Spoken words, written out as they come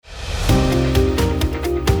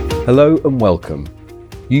Hello and welcome.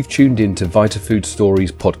 You've tuned in to VitaFood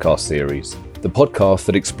Stories podcast series, the podcast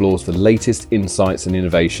that explores the latest insights and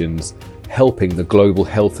innovations helping the global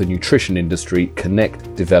health and nutrition industry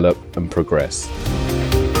connect, develop and progress.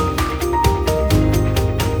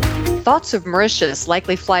 Thoughts of Mauritius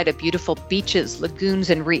likely fly to beautiful beaches,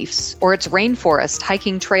 lagoons and reefs, or its rainforest,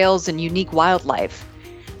 hiking trails and unique wildlife.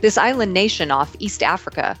 This island nation off East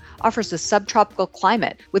Africa offers a subtropical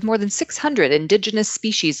climate with more than 600 indigenous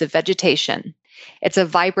species of vegetation. It's a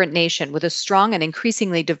vibrant nation with a strong and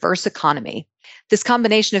increasingly diverse economy. This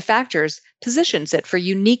combination of factors positions it for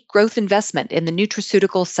unique growth investment in the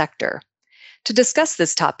nutraceutical sector. To discuss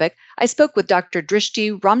this topic, I spoke with Dr.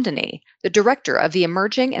 Drishti Ramdhani, the director of the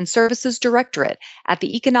Emerging and Services Directorate at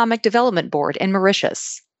the Economic Development Board in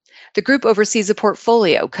Mauritius. The group oversees a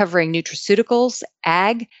portfolio covering nutraceuticals,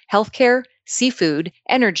 ag, healthcare, seafood,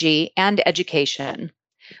 energy, and education.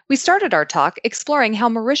 We started our talk exploring how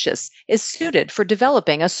Mauritius is suited for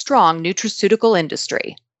developing a strong nutraceutical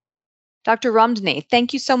industry. Dr. Ramdhani,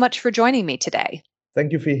 thank you so much for joining me today.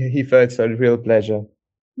 Thank you, Hifa. It's a real pleasure.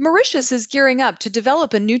 Mauritius is gearing up to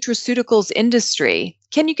develop a nutraceuticals industry.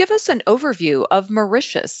 Can you give us an overview of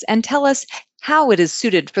Mauritius and tell us how it is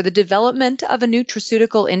suited for the development of a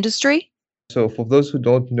nutraceutical industry? So for those who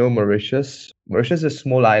don't know Mauritius is a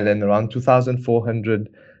small island around 2,400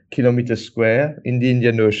 kilometers square in the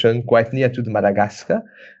Indian Ocean, quite near to Madagascar.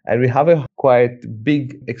 And we have a quite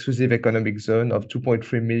big exclusive economic zone of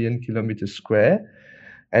 2.3 million kilometers square.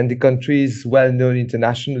 And the country is well known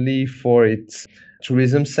internationally for its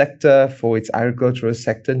tourism sector, for its agricultural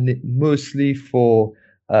sector, mostly for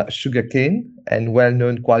sugarcane and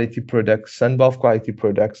well-known quality products, sunbuff quality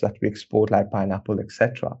products that we export like pineapple,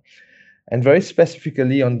 etc. And very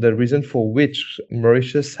specifically on the reason for which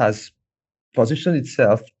Mauritius has positioned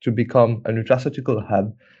itself to become a nutraceutical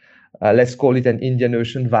hub, let's call it an Indian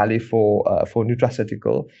Ocean Valley for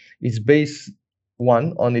nutraceutical, is based,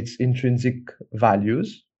 one, on its intrinsic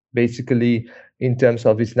values, basically in terms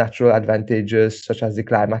of its natural advantages, such as the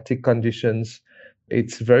climatic conditions.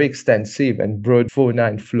 It's very extensive and broad fauna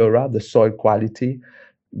and flora, the soil quality,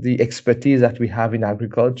 the expertise that we have in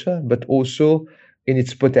agriculture, but also in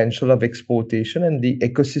its potential of exportation and the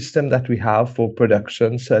ecosystem that we have for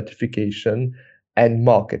production, certification, and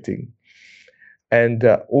marketing. And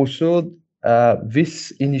also,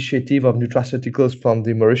 this initiative of nutraceuticals from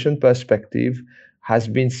the Mauritian perspective has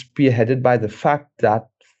been spearheaded by the fact that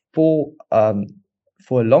for a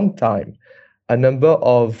long time, a number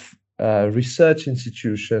of research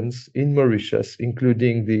institutions in Mauritius,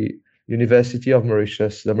 including the University of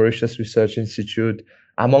Mauritius, the Mauritius Research Institute,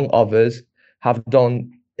 among others, have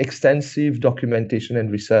done extensive documentation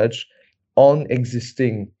and research on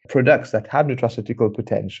existing products that have nutraceutical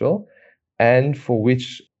potential and for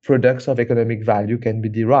which products of economic value can be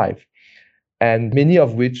derived. And many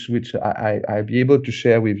of which I'll be able to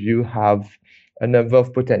share with you, have a number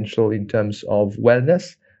of potential in terms of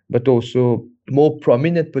wellness, but also more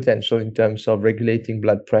prominent potential in terms of regulating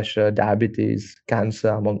blood pressure, diabetes, cancer,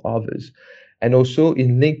 among others. And also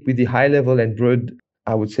in link with the high level and broad,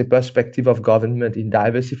 I would say, perspective of government in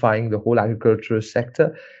diversifying the whole agricultural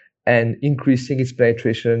sector and increasing its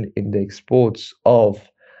penetration in the exports of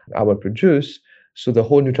our produce. So the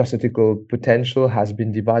whole nutraceutical potential has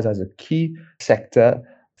been devised as a key sector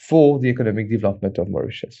for the economic development of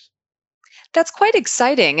Mauritius. That's quite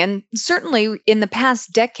exciting. And certainly in the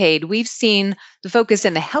past decade, we've seen the focus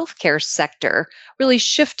in the healthcare sector really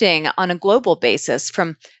shifting on a global basis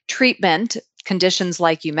from treatment, conditions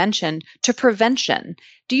like you mentioned, to prevention.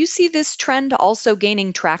 Do you see this trend also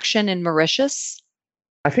gaining traction in Mauritius?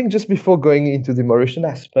 I think just before going into the Mauritian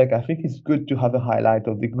aspect, I think it's good to have a highlight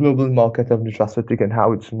of the global market of nutraceutic and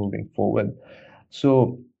how it's moving forward.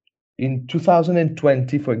 So in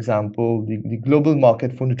 2020, for example, the global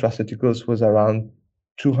market for nutraceuticals was around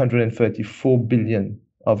 234 billion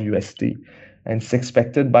of USD. And it's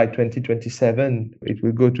expected by 2027, it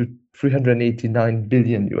will go to 389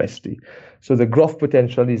 billion USD. So the growth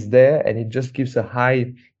potential is there, and it just gives a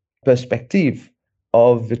high perspective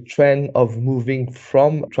of the trend of moving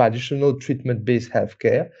from traditional treatment-based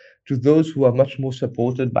healthcare to those who are much more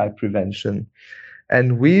supported by prevention.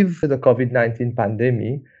 And with the COVID-19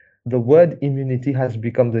 pandemic, the word immunity has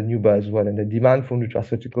become the new buzzword, and the demand for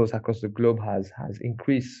nutraceuticals across the globe has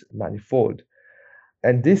increased manifold.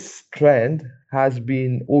 And this trend has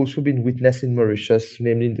also been witnessed in Mauritius,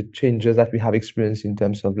 namely in the changes that we have experienced in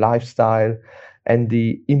terms of lifestyle and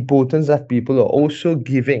the importance that people are also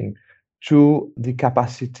giving to the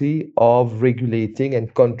capacity of regulating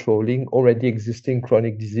and controlling already existing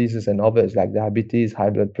chronic diseases and others like diabetes,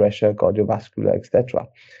 high blood pressure, cardiovascular, etc.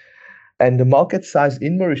 And the market size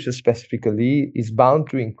in Mauritius specifically is bound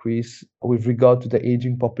to increase with regard to the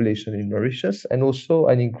aging population in Mauritius, and also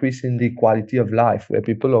an increase in the quality of life, where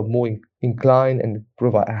people are more inclined and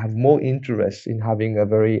have more interest in having a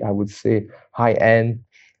very, I would say, high-end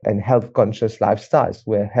and health-conscious lifestyles,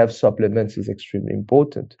 where health supplements is extremely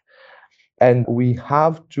important. And we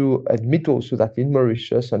have to admit also that in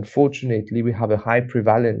Mauritius, unfortunately, we have a high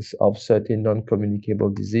prevalence of certain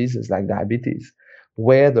non-communicable diseases like diabetes,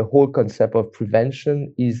 where the whole concept of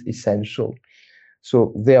prevention is essential.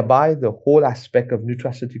 So thereby, the whole aspect of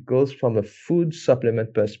nutraceuticals from a food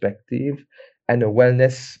supplement perspective and a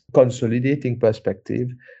wellness consolidating perspective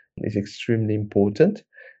is extremely important.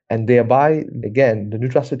 And thereby, again, the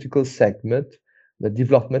nutraceutical segment, the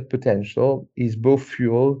development potential is both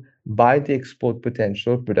fueled by the export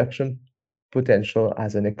potential, production potential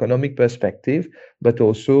as an economic perspective, but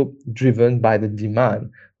also driven by the demand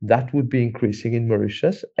that would be increasing in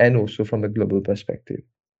Mauritius and also from a global perspective.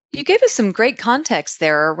 You gave us some great context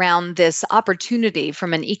there around this opportunity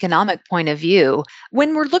from an economic point of view.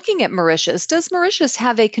 When we're looking at Mauritius, does Mauritius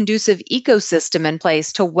have a conducive ecosystem in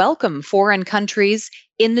place to welcome foreign countries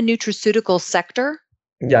in the nutraceutical sector?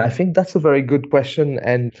 Yeah, I think that's a very good question.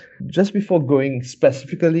 And just before going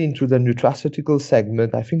specifically into the nutraceutical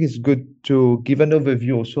segment, I think it's good to give an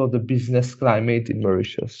overview also of the business climate in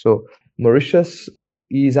Mauritius. So, Mauritius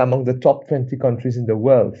is among the top 20 countries in the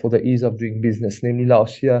world for the ease of doing business. Namely,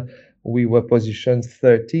 last year we were positioned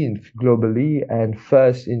 13th globally and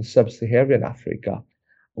first in sub-Saharan Africa.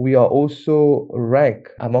 We are also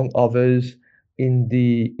ranked, among others, in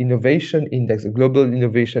the innovation index, the global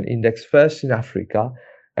innovation index, first in Africa.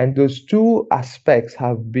 And those two aspects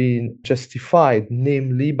have been justified,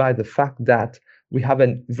 namely by the fact that we have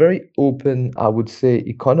a very open, I would say,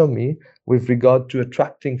 economy with regard to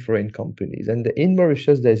attracting foreign companies. And in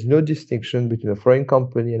Mauritius, there's no distinction between a foreign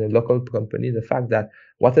company and a local company. The fact that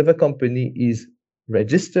whatever company is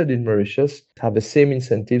registered in Mauritius have the same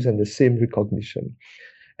incentives and the same recognition.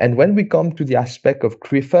 And when we come to the aspect of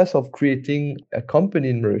first of creating a company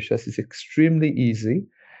in Mauritius, it's extremely easy.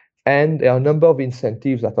 And there are a number of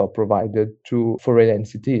incentives that are provided to foreign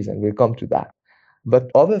entities, and we'll come to that.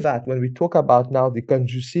 But other than that, when we talk about now the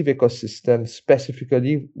conducive ecosystem,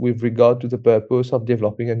 specifically with regard to the purpose of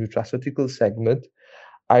developing a nutraceutical segment,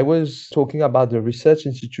 I was talking about the research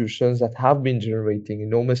institutions that have been generating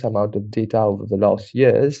enormous amount of data over the last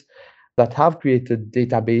years, that have created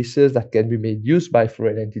databases that can be made use by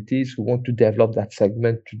foreign entities who want to develop that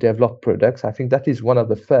segment, to develop products. I think that is one of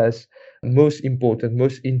the first, most important,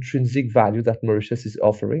 most intrinsic value that Mauritius is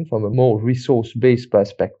offering from a more resource-based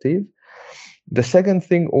perspective. The second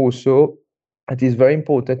thing also that is very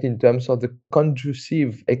important in terms of the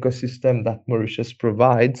conducive ecosystem that Mauritius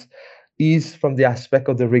provides is from the aspect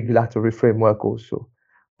of the regulatory framework also.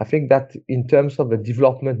 I think that in terms of the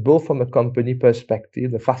development, both from a company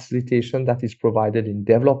perspective, the facilitation that is provided in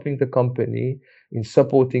developing the company, in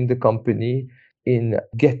supporting the company, in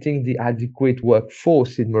getting the adequate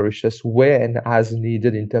workforce in Mauritius where and as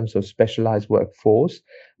needed in terms of specialized workforce,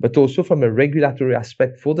 but also from a regulatory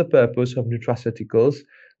aspect for the purpose of nutraceuticals,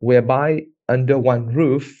 whereby under one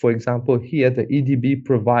roof, for example, here the EDB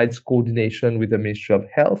provides coordination with the Ministry of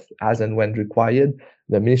Health as and when required,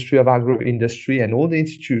 the Ministry of Agro-Industry, and all the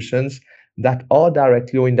institutions that are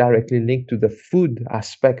directly or indirectly linked to the food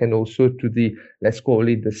aspect and also to the, let's call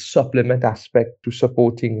it the supplement aspect to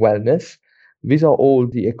supporting wellness. These are all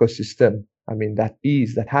the ecosystem,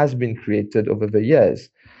 that has been created over the years.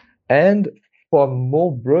 And from a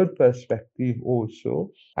more broad perspective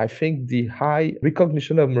also, I think the high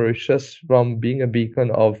recognition of Mauritius from being a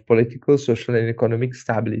beacon of political, social, and economic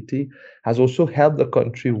stability has also helped the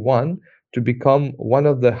country, one, to become one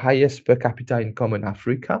of the highest per capita income in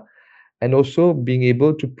Africa, and also being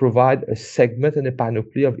able to provide a segment and a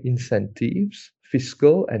panoply of incentives,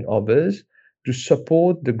 fiscal and others, to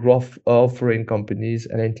support the growth of foreign companies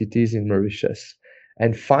and entities in Mauritius.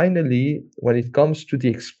 And finally, when it comes to the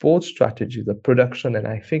export strategy, the production, and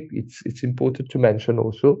I think it's important to mention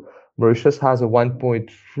also, Mauritius has a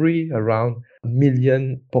 1.3 around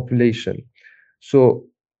million population. So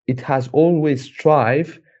it has always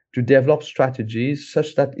strived to develop strategies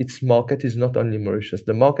such that its market is not only Mauritius.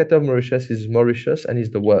 The market of Mauritius is Mauritius and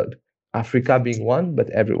is the world. Africa being one, but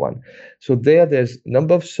everyone. So there's a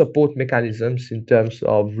number of support mechanisms in terms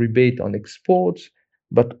of rebate on exports,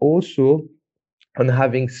 but also on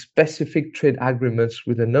having specific trade agreements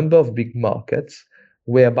with a number of big markets,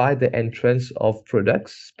 whereby the entrance of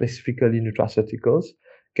products, specifically nutraceuticals,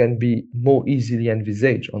 can be more easily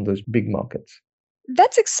envisaged on those big markets.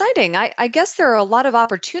 That's exciting. I guess there are a lot of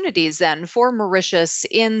opportunities then for Mauritius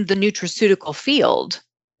in the nutraceutical field.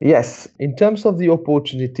 Yes, in terms of the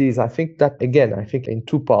opportunities, I think that again, I think in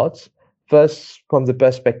two parts. First, from the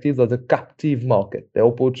perspective of the captive market, the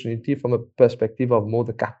opportunity from a perspective of more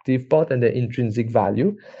the captive part and the intrinsic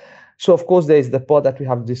value. So, of course, there is the part that we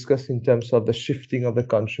have discussed in terms of the shifting of the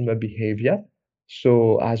consumer behavior.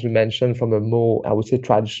 So, as we mentioned, from a more, I would say,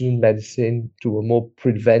 traditional medicine to a more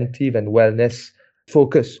preventive and wellness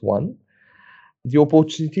focused one. The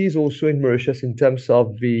opportunities also in Mauritius in terms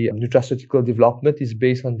of the nutraceutical development is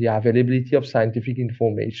based on the availability of scientific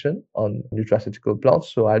information on nutraceutical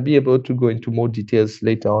plants. So I'll be able to go into more details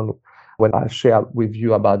later on when I share with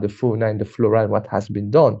you about the fauna and the flora and what has been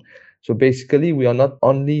done. So basically, we are not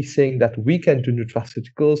only saying that we can do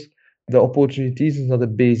nutraceuticals, the opportunities is on the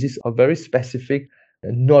basis of very specific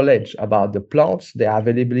knowledge about the plants, their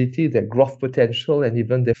availability, their growth potential, and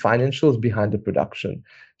even the financials behind the production.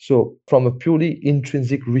 So, from a purely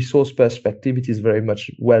intrinsic resource perspective, it is very much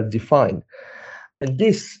well defined. And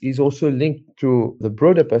this is also linked to the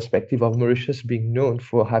broader perspective of Mauritius being known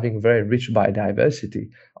for having very rich biodiversity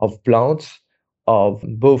of plants, of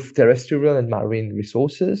both terrestrial and marine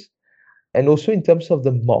resources. And also in terms of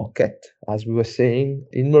the market, as we were saying,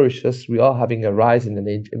 in Mauritius, we are having a rise in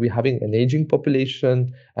we're having an aging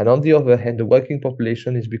population. And on the other hand, the working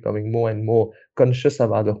population is becoming more and more conscious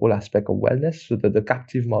about the whole aspect of wellness, so that the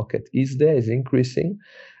captive market is there, is increasing.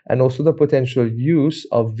 And also the potential use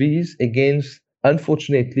of these against,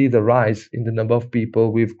 unfortunately, the rise in the number of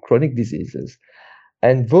people with chronic diseases.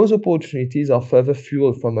 And those opportunities are further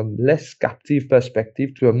fueled from a less captive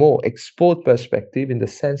perspective to a more export perspective, in the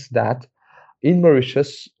sense that in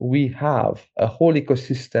Mauritius, we have a whole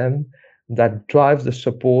ecosystem that drives the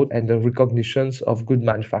support and the recognitions of good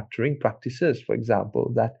manufacturing practices, for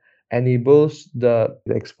example, that enables the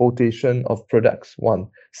exportation of products. One.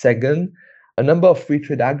 Second, a number of free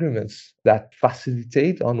trade agreements that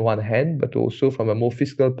facilitate, on one hand, but also from a more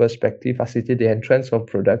fiscal perspective, facilitate the entrance of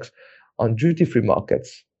products on duty free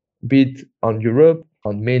markets, be it on Europe,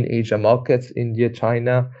 on main Asia markets, India,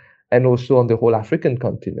 China, and also on the whole African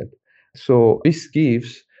continent. So this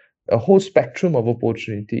gives a whole spectrum of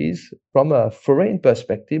opportunities from a foreign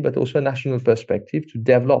perspective, but also a national perspective to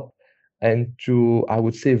develop and to, I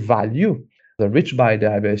would say, value the rich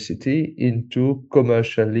biodiversity into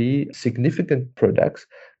commercially significant products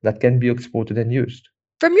that can be exported and used.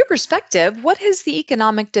 From your perspective, what has the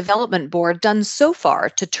Economic Development Board done so far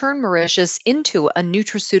to turn Mauritius into a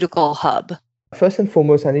nutraceutical hub? First and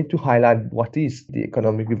foremost, I need to highlight what is the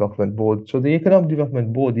Economic Development Board. So the Economic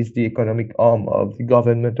Development Board is the economic arm of the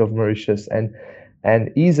government of Mauritius and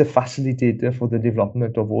is a facilitator for the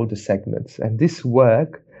development of all the segments. And this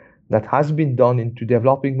work that has been done into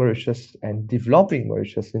developing Mauritius and developing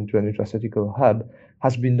Mauritius into a nutraceutical hub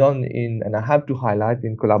has been done in, and I have to highlight,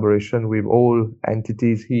 in collaboration with all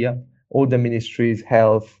entities here, all the ministries,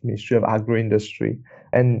 health, Ministry of Agro-Industry.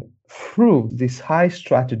 And through this high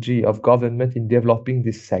strategy of government in developing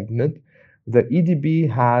this segment, the EDB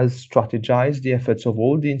has strategized the efforts of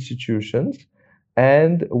all the institutions,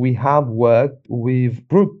 and we have worked with a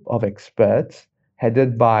group of experts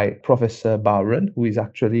headed by Professor Bowron, who is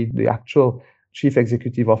actually the actual Chief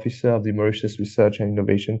Executive Officer of the Mauritius Research and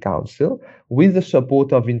Innovation Council, with the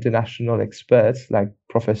support of international experts like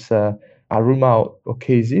Professor Aruma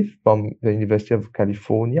Okezi from the University of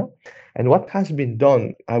California. And what has been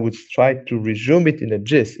done, I would try to resume it in a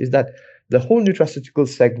gist, is that the whole nutraceutical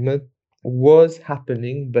segment was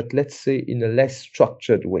happening, but let's say in a less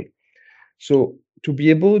structured way. So to be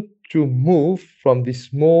able to move from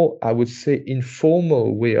this more, I would say,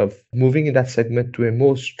 informal way of moving in that segment to a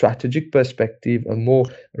more strategic perspective, a more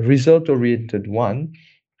result-oriented one,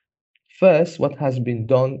 first, what has been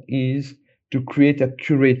done is to create a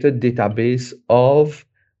curated database of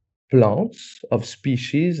plants, of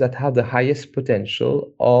species that have the highest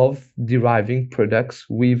potential of deriving products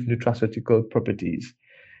with nutraceutical properties.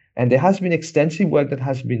 And there has been extensive work that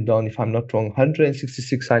has been done, if I'm not wrong,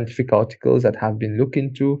 166 scientific articles that have been looked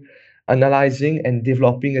into, analyzing and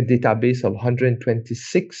developing a database of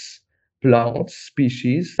 126 plant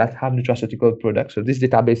species that have nutraceutical products. So this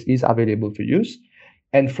database is available for use.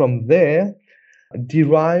 And from there,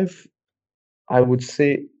 derive, I would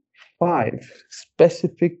say, 5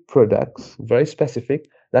 specific products, very specific,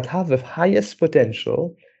 that have the highest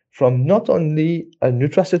potential from not only a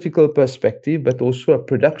nutraceutical perspective, but also a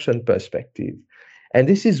production perspective. And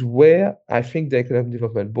this is where I think the Economic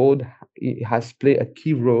Development Board has played a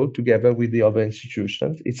key role together with the other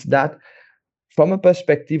institutions. It's that from a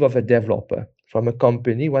perspective of a developer, from a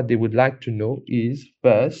company, what they would like to know is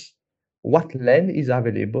first, what land is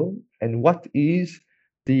available and what is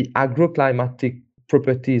the agroclimatic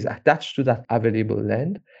properties attached to that available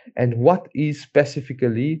land, and what is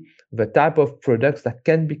specifically the type of products that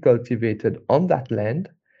can be cultivated on that land,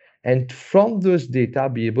 and from those data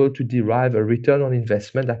be able to derive a return on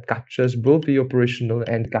investment that captures both the operational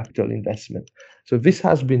and capital investment. So this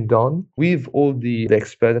has been done with all the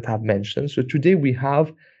experts that I've mentioned. So today we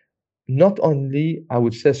have not only, I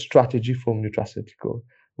would say, strategy for nutraceutical.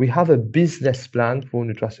 We have a business plan for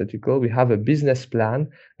nutraceutical. We have a business plan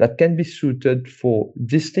that can be suited for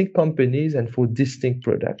distinct companies and for distinct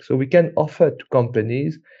products. So we can offer to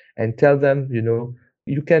companies and tell them,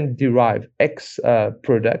 you can derive X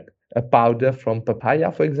product, a powder from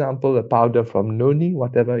papaya, for example, a powder from noni,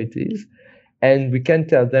 whatever it is. And we can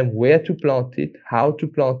tell them where to plant it, how to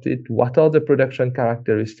plant it, what are the production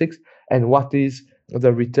characteristics, and what is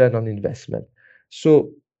the return on investment. So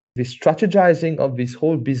the strategizing of this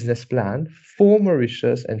whole business plan for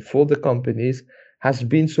Mauritius and for the companies has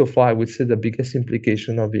been so far, I would say, the biggest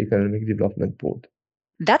implication of the Economic Development Board.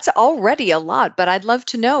 That's already a lot, but I'd love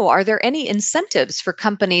to know, are there any incentives for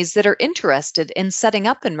companies that are interested in setting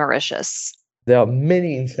up in Mauritius? There are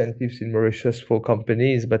many incentives in Mauritius for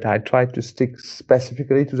companies, but I try to stick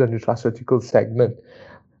specifically to the nutraceutical segment.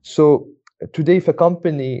 So today, if a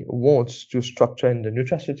company wants to structure in the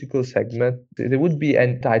nutraceutical segment, they would be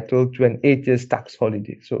entitled to an 8 years tax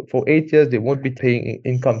holiday. So for 8 years, they won't be paying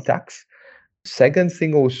income tax. Second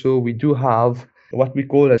thing also, we do have what we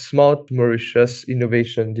call a Smart Mauritius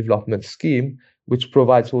Innovation Development Scheme, which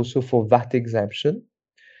provides also for VAT exemption.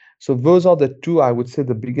 So those are the two, I would say,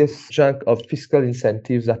 the biggest chunk of fiscal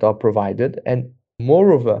incentives that are provided. And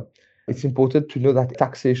moreover, it's important to know that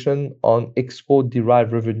taxation on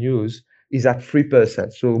export-derived revenues is at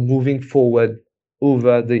 3%. So moving forward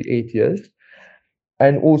over the 8 years.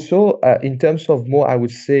 And also, in terms of more, I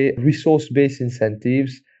would say, resource-based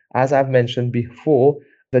incentives, as I've mentioned before,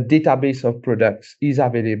 the database of products is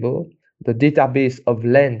available. The database of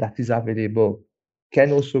land that is available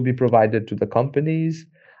can also be provided to the companies.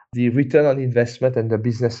 The return on investment and the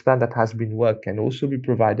business plan that has been worked can also be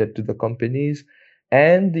provided to the companies.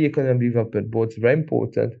 And the Economic Development Board, very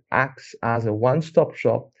important, acts as a one-stop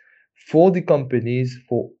shop for the companies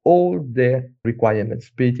for all their requirements,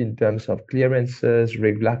 be it in terms of clearances,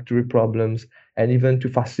 regulatory problems, and even to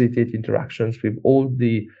facilitate interactions with all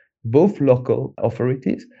the both local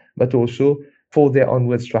authorities, but also for their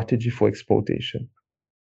onward strategy for exportation.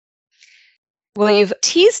 Well, you've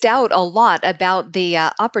teased out a lot about the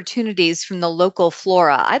opportunities from the local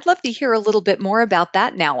flora. I'd love to hear a little bit more about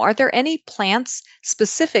that now. Are there any plants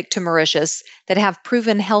specific to Mauritius that have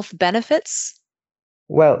proven health benefits?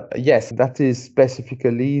 Well, yes, that is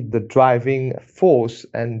specifically the driving force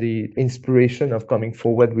and the inspiration of coming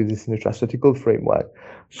forward with this nutraceutical framework.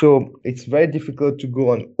 So it's very difficult to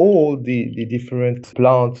go on all the different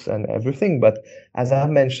plants and everything, but as I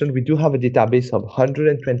mentioned, we do have a database of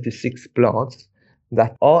 126 plants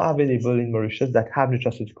that are available in Mauritius that have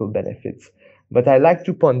nutraceutical benefits. But I like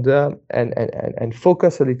to ponder and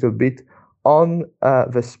focus a little bit on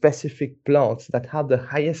the specific plants that have the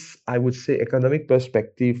highest, I would say, economic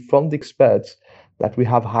perspective from the experts that we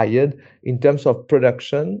have hired in terms of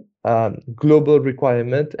production, global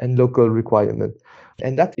requirement, and local requirement.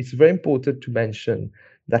 And that it's very important to mention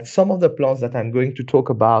that some of the plants that I'm going to talk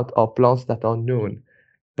about are plants that are known,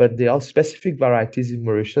 but there are specific varieties in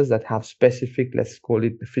Mauritius that have specific, let's call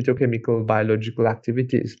it, phytochemical biological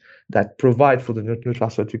activities that provide for the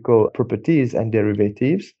nutraceutical properties and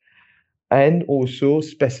derivatives, and also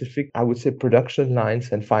specific, I would say, production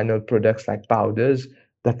lines and final products like powders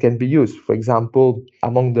that can be used. For example,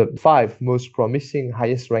 among the 5 most promising,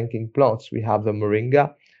 highest ranking plants, we have the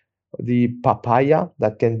moringa, the papaya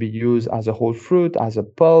that can be used as a whole fruit, as a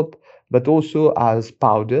pulp, but also as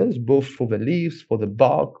powders, both for the leaves, for the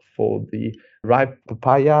bark, for the ripe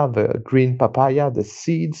papaya, the green papaya, the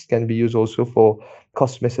seeds can be used also for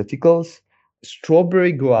cosmeceuticals.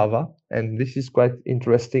 Strawberry guava, and this is quite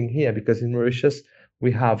interesting here because in Mauritius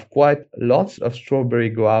we have quite lots of strawberry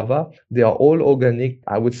guava. They are all organic.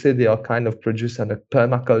 I would say they are kind of produced on a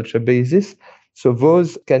permaculture basis. So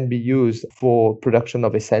those can be used for production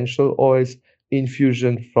of essential oils,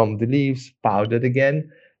 infusion from the leaves, powdered again,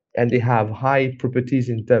 and they have high properties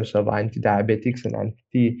in terms of anti-diabetics and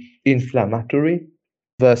anti-inflammatory.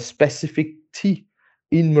 The specific tea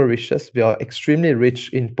in Mauritius, they are extremely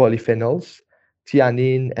rich in polyphenols,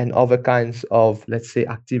 theanine, and other kinds of, let's say,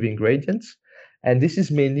 active ingredients. And this is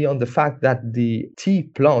mainly on the fact that the tea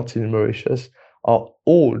plants in Mauritius are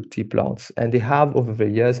all tea plants, and they have over the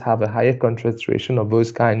years have a higher concentration of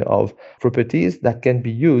those kind of properties that can be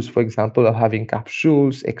used, for example, of having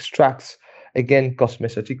capsules, extracts, again,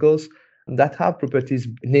 cosmeceuticals. that have properties,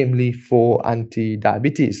 namely for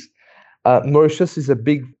anti-diabetes. Mauritius is a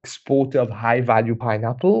big exporter of high-value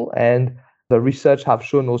pineapple, and the research have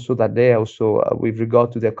shown also that they also, with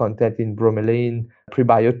regard to their content in bromelain,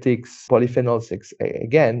 prebiotics, polyphenols,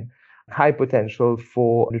 again, high potential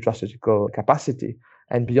for nutraceutical capacity.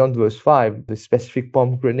 And beyond those five, the specific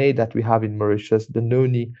pomegranate that we have in Mauritius, the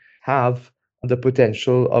noni, have the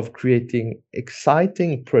potential of creating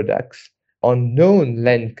exciting products on known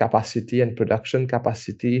land capacity and production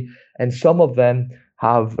capacity, and some of them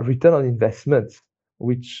have return on investments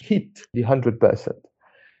which hit the 100%.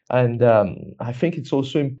 And I think it's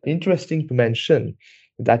also interesting to mention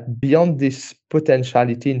that beyond this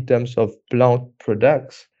potentiality in terms of plant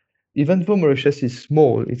products, even though Mauritius is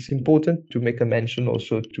small, it's important to make a mention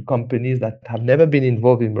also to companies that have never been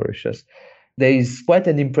involved in Mauritius. There is quite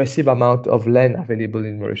an impressive amount of land available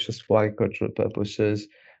in Mauritius for agricultural purposes,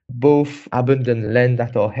 both abundant land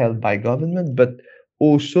that are held by government, but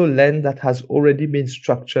also land that has already been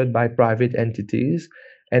structured by private entities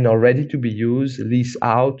and are ready to be used, leased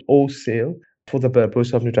out, wholesale for the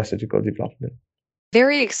purpose of nutraceutical development.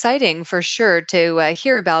 Very exciting for sure to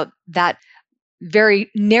hear about that very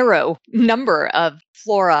narrow number of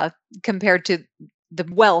flora compared to the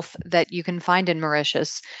wealth that you can find in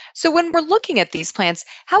Mauritius. So when we're looking at these plants,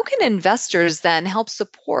 how can investors then help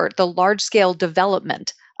support the large-scale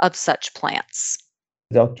development of such plants?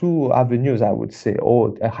 There are two avenues, I would say,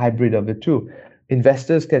 or a hybrid of the two.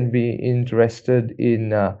 Investors can be interested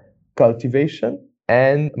in cultivation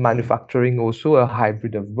and manufacturing, also a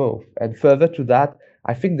hybrid of both. And further to that,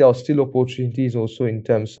 I think there are still opportunities also in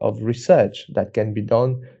terms of research that can be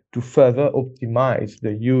done to further optimize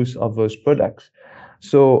the use of those products.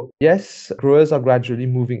 So yes, growers are gradually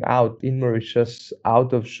moving out in Mauritius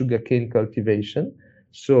out of sugarcane cultivation.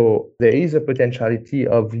 So there is a potentiality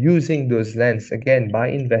of using those lands again by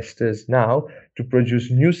investors now to produce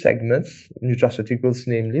new segments, nutraceuticals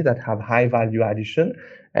namely, that have high value addition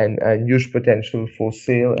and huge potential for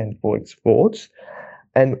sale and for exports.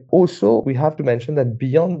 And also, we have to mention that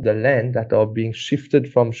beyond the land that are being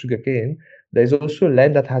shifted from sugarcane, there's also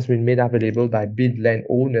land that has been made available by big land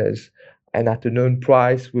owners and at a known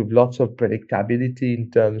price with lots of predictability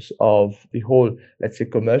in terms of the whole, let's say,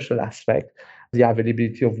 commercial aspect, the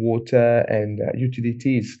availability of water and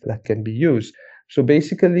utilities that can be used. So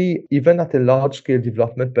basically, even at a large scale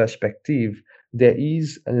development perspective, there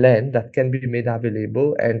is land that can be made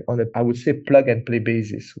available and on a, I would say, plug and play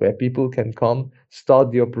basis where people can come,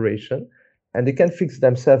 start the operation, and they can fix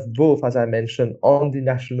themselves both, as I mentioned, on the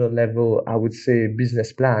national level, I would say,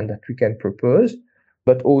 business plan that we can propose,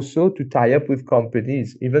 but also to tie up with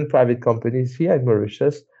companies, even private companies here in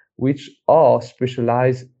Mauritius, which are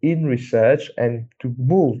specialized in research and to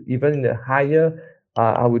move even in a higher,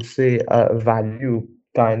 I would say, value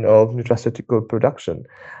kind of nutraceutical production.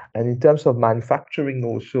 And in terms of manufacturing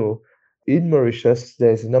also, in Mauritius,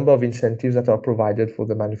 there's a number of incentives that are provided for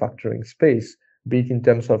the manufacturing space, be it in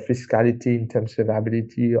terms of fiscality, in terms of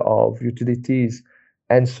availability of utilities,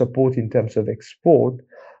 and support in terms of export.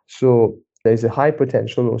 So there's a high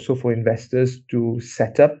potential also for investors to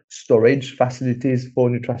set up storage facilities for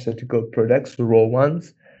nutraceutical products, raw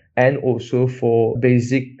ones, and also for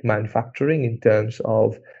basic manufacturing in terms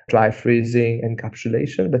of dry freezing,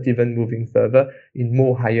 encapsulation, but even moving further in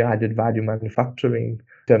more higher added value manufacturing in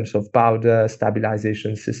terms of powder,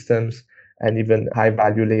 stabilization systems, and even high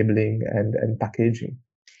value labeling and packaging.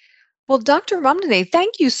 Well, Dr. Ramdani,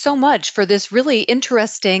 thank you so much for this really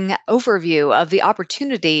interesting overview of the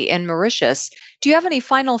opportunity in Mauritius. Do you have any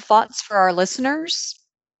final thoughts for our listeners?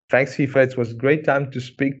 Thanks, Hifa. It was a great time to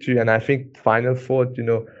speak to you. And I think final thought,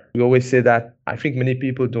 we always say that I think many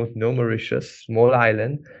people don't know Mauritius, small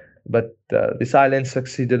island, but this island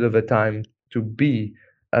succeeded over time to be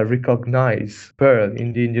a recognized pearl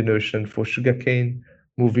in the Indian Ocean for sugarcane,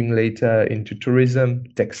 moving later into tourism,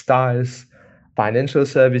 textiles, financial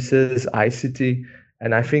services, ICT.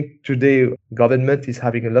 And I think today government is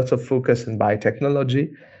having a lot of focus on biotechnology.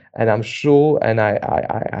 And I'm sure, and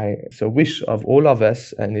it's a wish of all of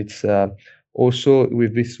us, and it's also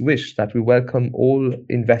with this wish that we welcome all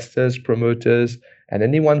investors, promoters, and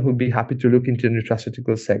anyone who'd be happy to look into the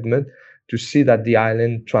nutraceutical segment to see that the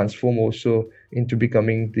island transform also into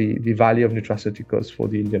becoming the valley of nutraceuticals for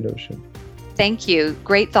the Indian Ocean. Thank you.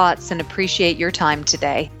 Great thoughts and appreciate your time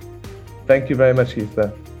today. Thank you very much,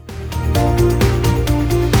 Heather.